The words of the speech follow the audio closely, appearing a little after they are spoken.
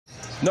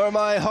No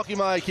mai, hoki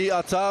mai ki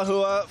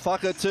Atahua,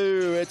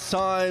 whakatū. It's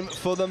time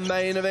for the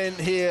main event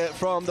here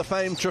from the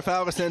famed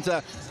Trafalgar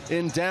Centre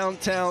in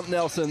downtown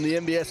Nelson. The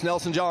NBS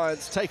Nelson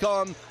Giants take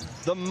on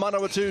the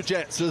Manawatu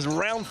Jets as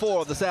round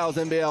 4 of the Sal's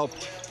NBL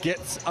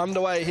gets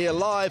underway here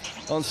live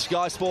on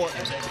Sky Sport.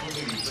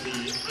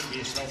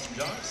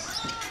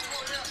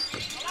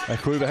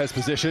 Kruger has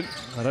position.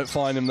 I don't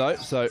find him though,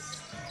 so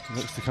he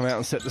looks to come out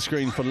and set the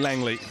screen for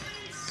Langley.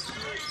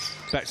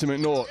 Back to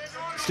McNaught.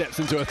 Steps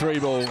into a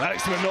 3-ball.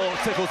 Alex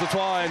McNaught tickles the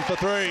twine for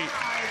 3.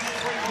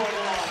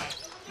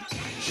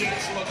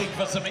 Jets looking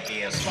for some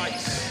ear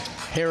space.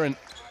 Heron.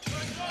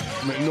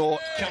 McNaught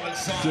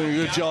doing a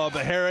good job,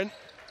 but Heron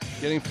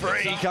getting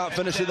free. Can't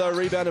finish it though.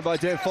 Rebounded by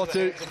Dan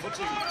Fotu.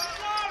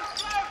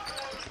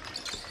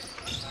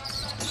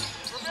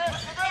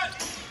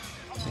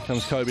 Here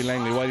comes Kobe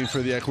Langley waiting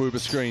for the Akwuba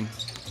screen.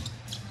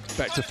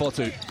 Back to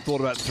Fotu.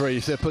 Thought about 3.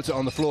 He puts it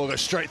on the floor.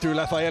 Goes straight through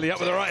Lafayette up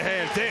with the right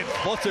hand. Dan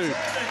Fotu.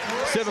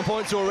 7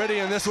 points already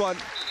in this one.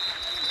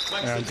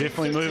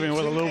 Definitely moving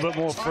with a little bit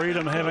more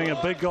freedom, having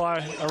a big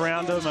guy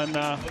around him, and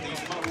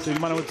see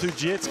Manawatu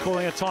Jets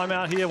calling a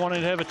timeout here,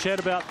 wanting to have a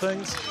chat about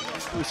things.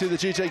 We see the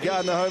GJ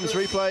Gardner Holmes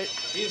replay,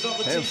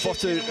 and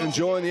Fotu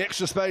enjoying the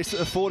extra space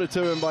afforded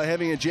to him by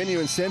having a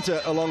genuine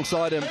centre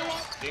alongside him.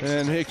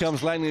 And here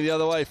comes Langley the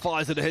other way,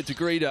 fires it ahead to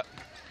Greeder.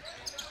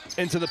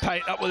 Into the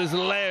paint, up with his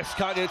left,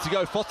 can't get it to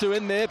go. Fotu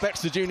in there,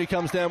 Baxter Jr.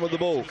 comes down with the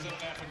ball.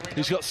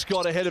 He's got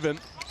Scott ahead of him.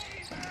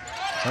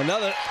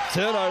 Another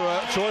turnover,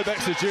 Troy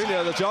Baxter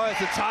Jr. The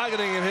Giants are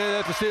targeting him here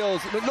there for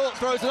steals. McNaught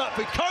throws it up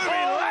for Kobe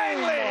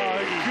Langley!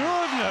 My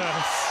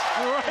goodness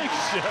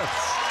gracious!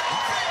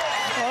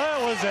 Oh,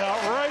 that was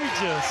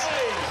outrageous.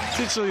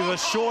 Essentially the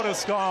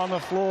shortest guy on the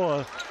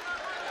floor,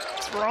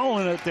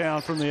 throwing it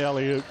down from the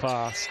alley-oop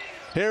pass.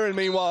 Heron,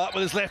 meanwhile, up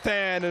with his left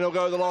hand, and he'll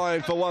go to the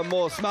line for one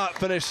more. Smart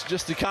finish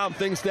just to calm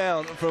things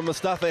down from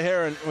Mustafa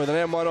Heron with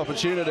an M1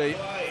 opportunity.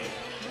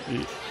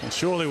 Yeah, and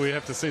surely we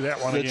have to see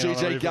that one the again.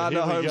 GJ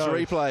Gardner Holmes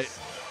replay.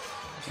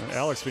 And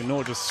Alex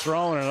McNaught just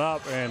throwing it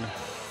up, and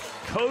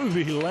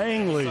Kobe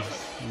Langley.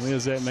 And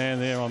there's that man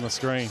there on the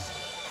screen.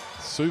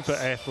 Super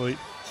athlete.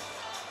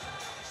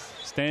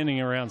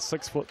 Standing around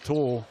 6 foot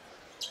tall.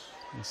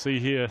 You see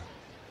here,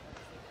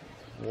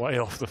 way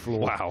off the floor.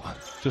 Wow.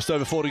 Just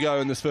over 4 to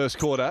go in this first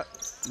quarter.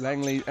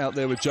 Langley out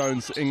there with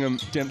Jones, Ingham,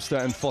 Dempster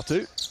and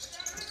Fotu.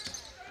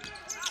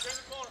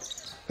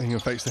 Ingham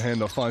fakes the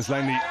handoff, finds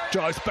Langley,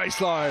 drives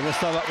baseline, this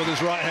time up with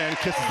his right hand,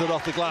 kisses it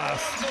off the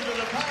glass.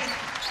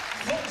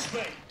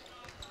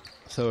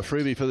 So a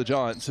freebie for the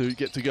Giants who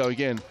get to go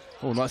again.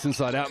 Oh, nice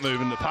inside out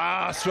move, and the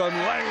pass from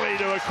Langley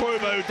to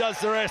Akwuba, who does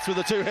the rest with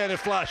a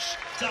 2-handed flush.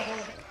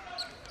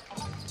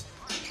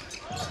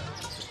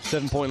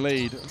 7-point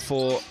lead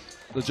for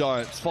the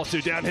Giants.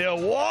 Fotu downhill,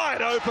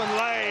 wide open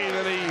lane,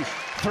 and he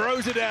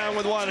throws it down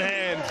with one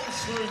hand.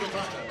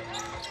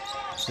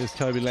 Here's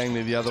Kobe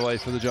Langley the other way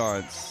for the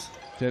Giants.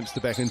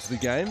 Dempster back into the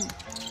game.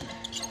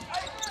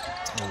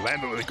 Oh,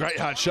 Lambert with a great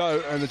hard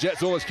show, and the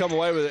Jets almost come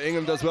away with it.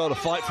 Ingham does well to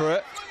fight for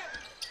it.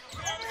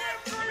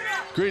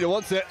 Greeder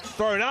wants it,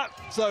 thrown up,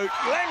 so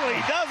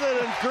Langley does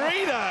it, and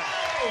Greeder.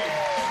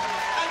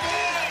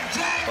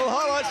 Well, the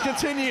highlights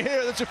continue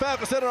here at the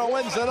Trafalgar Centre on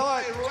Wednesday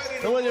night.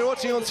 And when you're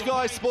watching on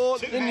Sky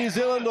Sport in New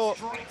Zealand or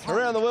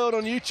around the world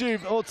on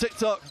YouTube or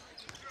TikTok,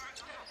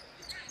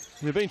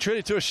 you've been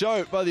treated to a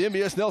show by the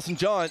NBS Nelson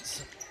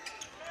Giants.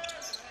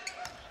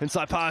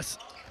 Inside pass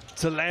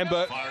to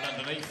Lambert.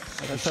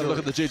 Let's have a look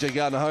at the GJ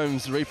Gardner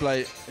Holmes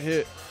replay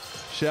here,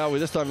 shall we?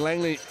 This time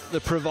Langley, the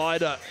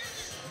provider.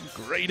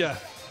 Greeder,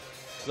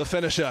 the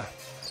finisher.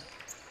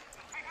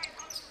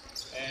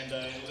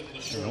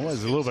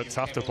 Always a little bit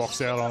tough to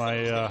box out on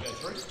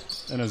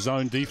in a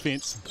zone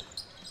defense.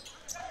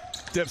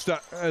 Dempster,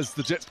 as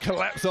the Jets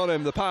collapse on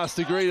him, the pass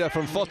to Greeder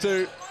from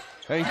Fotu,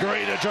 and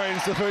Greeder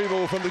drains the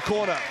 3-ball from the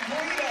corner.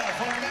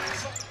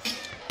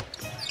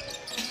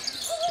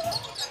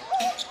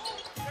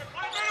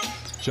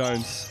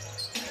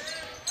 Jones.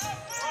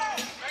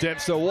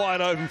 Dempster wide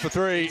open for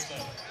 3,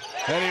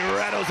 and he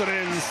rattles it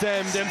in.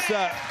 Sam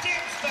Dempster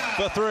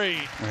for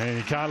 3. And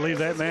you can't leave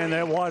that man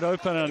that wide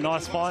open. A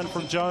nice find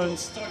from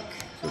Jones.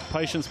 Good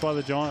patience by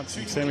the Giants,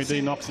 and Sammy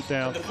D knocks it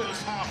down.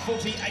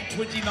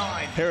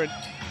 Heron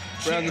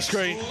around the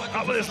screen,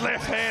 up with his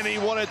left hand. He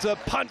wanted to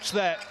punch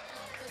that.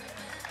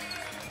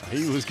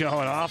 He was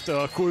going after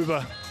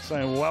Akwuba,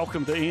 saying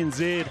welcome to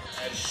NZ.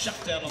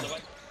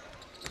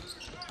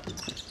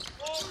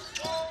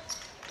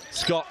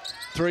 Scott,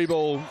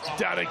 3-ball,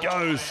 down it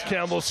goes.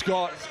 Campbell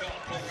Scott.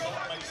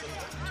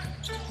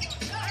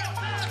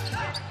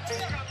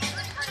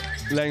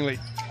 Langley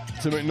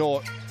to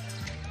McNaught.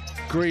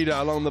 Greeder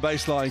along the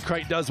baseline.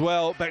 Crate does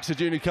well. Baxter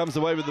Jr. comes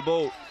away with the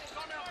ball.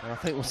 And I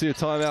think we'll see a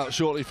timeout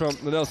shortly from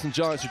the Nelson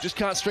Giants, who just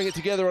can't string it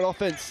together on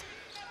offense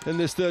in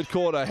this third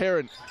quarter.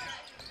 Heron.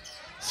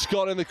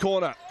 Scott in the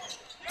corner.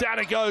 Down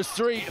it goes.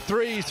 3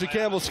 threes for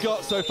Campbell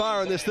Scott so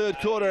far in this third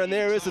quarter. And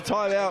there is a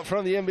timeout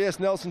from the NBS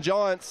Nelson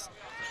Giants.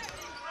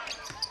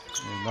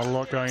 Not a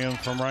lot going in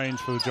from range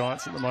for the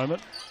Giants at the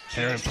moment.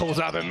 Heron pulls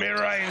up in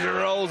mid-range and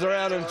rolls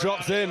around and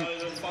drops in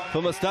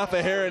for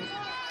Mustafa Heron.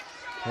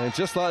 And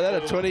just like that,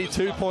 a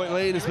 22-point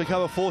lead has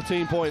become a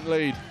 14-point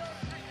lead.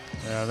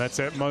 Yeah, that's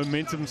that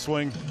momentum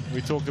swing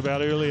we talked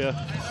about earlier.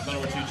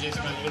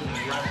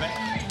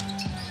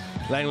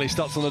 Langley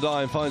stops on the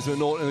dime, finds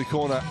McNaught in the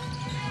corner.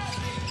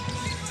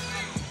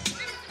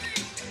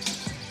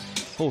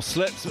 Ball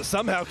slips, but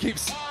somehow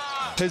keeps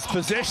his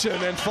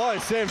possession and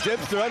finds Sam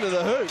Dempster under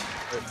the hoop.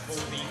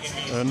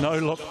 A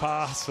no-look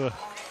pass for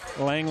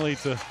Langley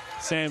to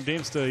Sam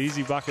Dempster.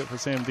 Easy bucket for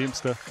Sam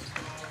Dempster.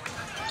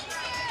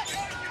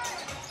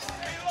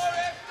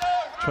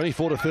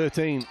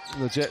 24-13,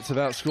 the Jets have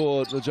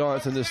outscored the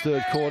Giants in this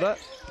third quarter.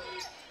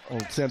 Oh,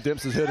 Sam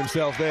Dempster's hurt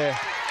himself there.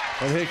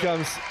 And here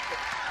comes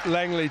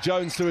Langley.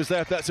 Jones to his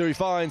left, that's who he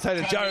finds.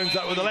 Hayden Jones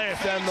up with the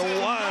left and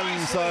the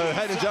one. So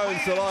Hayden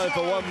Jones to line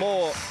for one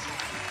more.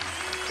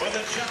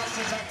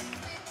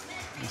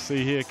 You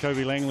see here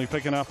Kobe Langley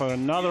picking up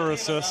another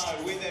assist.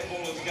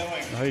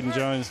 Hayden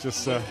Jones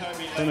just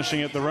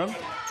finishing at the rim.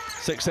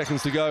 6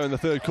 seconds to go in the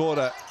third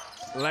quarter.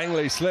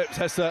 Langley slips,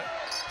 has to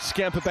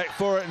scamper back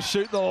for it and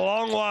shoot the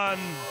long one.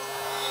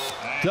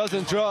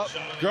 Doesn't drop.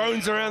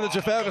 Groans around the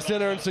Trafalgar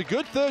Centre, and it's a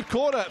good third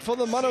quarter for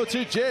the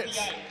Manawatu Jets.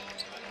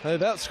 They've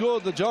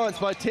outscored the Giants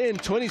by 10,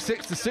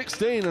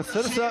 26-16, and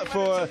set us up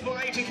for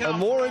a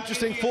more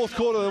interesting fourth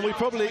quarter than we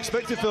probably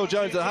expected, Phil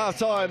Jones, at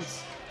halftime.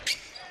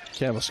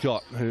 Campbell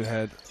Scott, who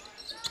had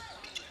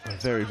a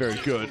very, very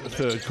good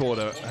third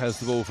quarter, has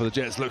the ball for the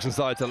Jets. Looks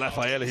inside to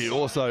Lafayette, who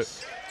also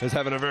is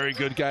having a very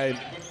good game.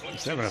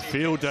 He's having a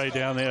field day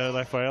down there,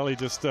 Lafayette,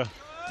 just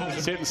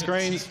setting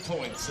screens,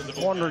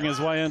 wandering his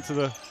way into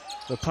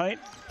the paint,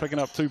 picking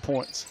up 2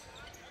 points.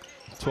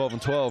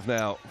 12-12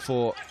 now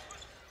for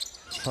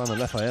Simon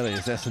Lafayette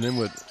as Aston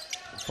Inwood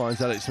finds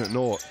Alex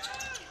McNaught.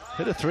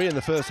 Hit a three in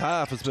the first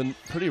half, has been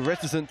pretty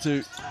reticent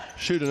to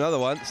shoot another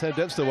one. Sam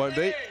Dempster won't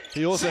be.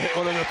 He also hit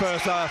one in the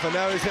first half, and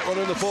now he's hit one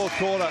in the fourth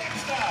quarter.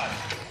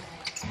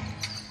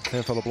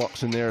 Handful of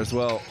blocks in there as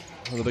well.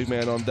 The big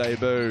man on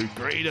debut.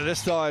 Greeder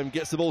this time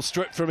gets the ball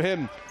stripped from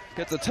him.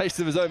 Gets a taste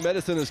of his own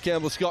medicine as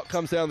Campbell Scott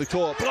comes down the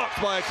court. Blocked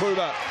by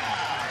Akuba.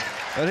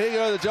 And here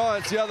go the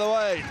Giants the other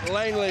way.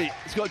 Langley,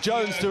 he's got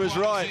Jones to his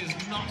right.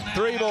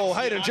 Three ball,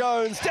 Hayden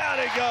Jones, down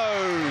it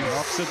goes.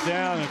 Knocks it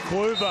down,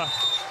 Akuba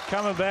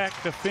coming back,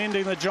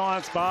 defending the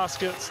Giants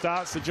basket,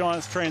 starts the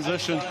Giants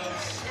transition.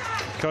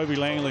 Kobe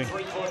Langley,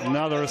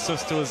 another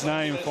assist to his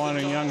name,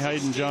 finding young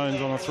Hayden Jones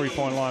on a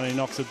three-point line, and he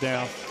knocks it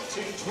down.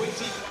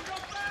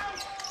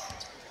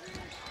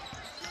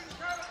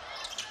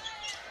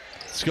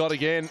 Scott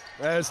again,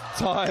 as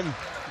time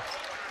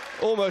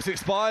almost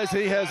expires,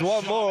 he has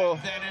one more.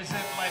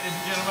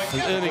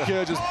 As Ernie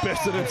Kerr just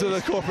bested into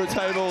the corporate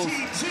tables.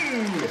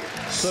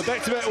 So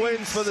back-to-back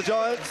wins for the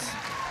Giants.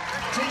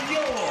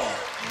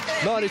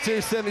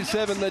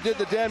 92-77, they did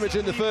the damage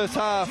in the first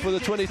half with a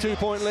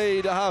 22-point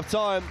lead at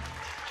half-time.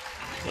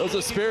 It was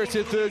a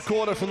spirited third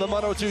quarter from the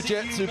Manawatu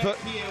Jets, who put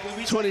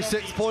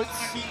 26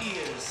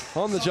 points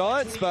on the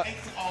Giants, but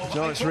the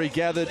Giants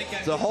regathered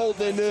to hold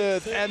their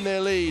nerve and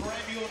their lead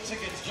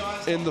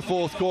in the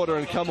fourth quarter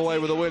and come away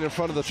with a win in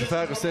front of the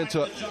Trafalgar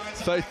Centre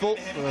faithful,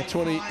 and a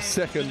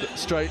 22nd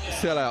straight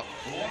sellout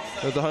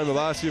at the home of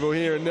basketball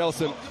here in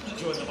Nelson.